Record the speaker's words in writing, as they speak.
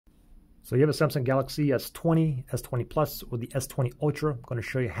So you have a Samsung Galaxy S20, S20 Plus, or the S20 Ultra. I'm going to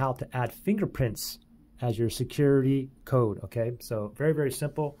show you how to add fingerprints as your security code, okay? So very, very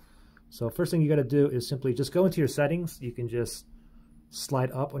simple. So first thing you got to do is simply just go into your settings. You can just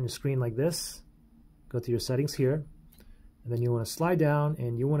slide up on your screen like this. Go to your settings here. And then you want to slide down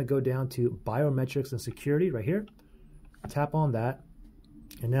and you want to go down to biometrics and security right here. Tap on that.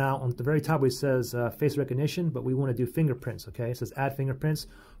 And now on the very top where it says face recognition, but we want to do fingerprints, okay? It says add fingerprints.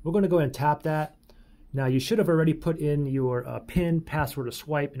 We're going to go ahead and tap that. Now you should have already put in your PIN, password, or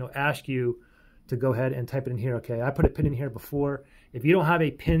swipe, and it'll ask you to go ahead and type it in here, okay? I put a PIN in here before. If you don't have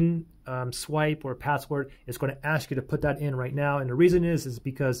a PIN, swipe, or password, it's going to ask you to put that in right now. And the reason is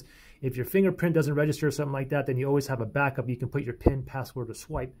because if your fingerprint doesn't register or something like that, then you always have a backup. You can put your PIN, password, or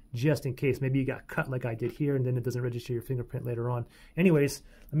swipe just in case. Maybe you got cut like I did here and then it doesn't register your fingerprint later on. Anyways,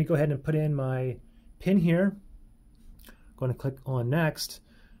 let me go ahead and put in my PIN here. I'm going to click on next.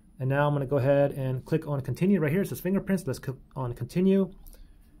 And now I'm going to go ahead and click on continue right here. It says fingerprints. Let's click on continue.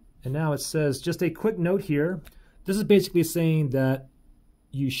 And now it says just a quick note here. This is basically saying that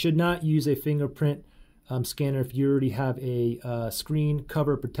you should not use a fingerprint scanner if you already have a screen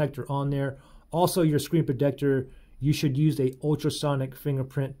cover protector on there. Also, your screen protector, you should use a ultrasonic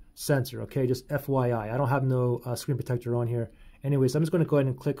fingerprint sensor, okay? Just FYI. I don't have no screen protector on here. Anyways, I'm just going to go ahead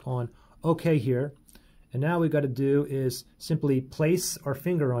and click on OK here. And now what we got to do is simply place our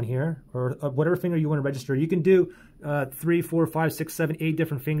finger on here, or whatever finger you want to register. You can do 3, 4, 5, 6, 7, 8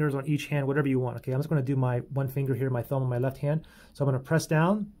 different fingers on each hand, whatever you want. Okay, I'm just going to do my one finger here, my thumb on my left hand. So I'm going to press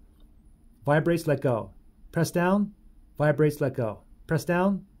down, vibrates, let go. Press down, vibrates, let go. Press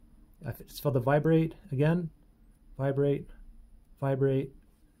down, it's for the vibrate again. Vibrate, vibrate,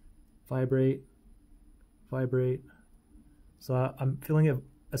 vibrate, vibrate. So I'm feeling it.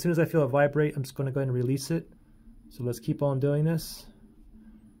 As soon as I feel it vibrate, I'm just going to go ahead and release it. So let's keep on doing this.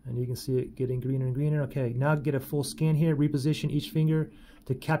 And you can see it getting greener and greener. Okay, now get a full scan here. Reposition each finger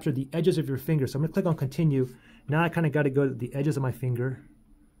to capture the edges of your finger. So I'm going to click on continue. Now I kind of got to go to the edges of my finger.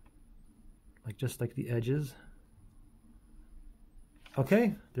 Just like the edges.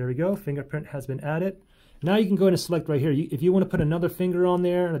 Okay, there we go. Fingerprint has been added. Now you can go ahead and select right here. If you want to put another finger on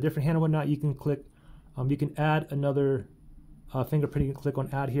there and a different hand or whatnot, you can click. You can add another fingerprint. You can click on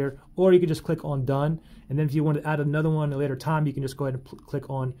add here, or you can just click on done. And then if you want to add another one at a later time, you can just go ahead and click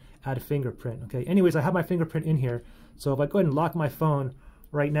on add a fingerprint. Okay. Anyways, I have my fingerprint in here. So if I go ahead and lock my phone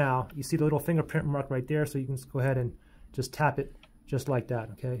right now, you see the little fingerprint mark right there. So you can just go ahead and just tap it just like that.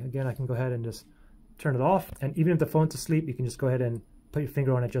 Okay. Again, I can go ahead and just turn it off. And even if the phone's asleep, you can just go ahead and put your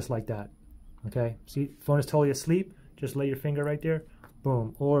finger on it just like that. Okay. See, phone is totally asleep. Just lay your finger right there.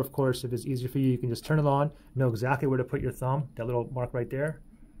 Boom. Or of course, if it's easier for you, you can just turn it on, know exactly where to put your thumb, that little mark right there,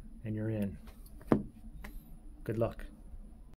 and you're in. Good luck.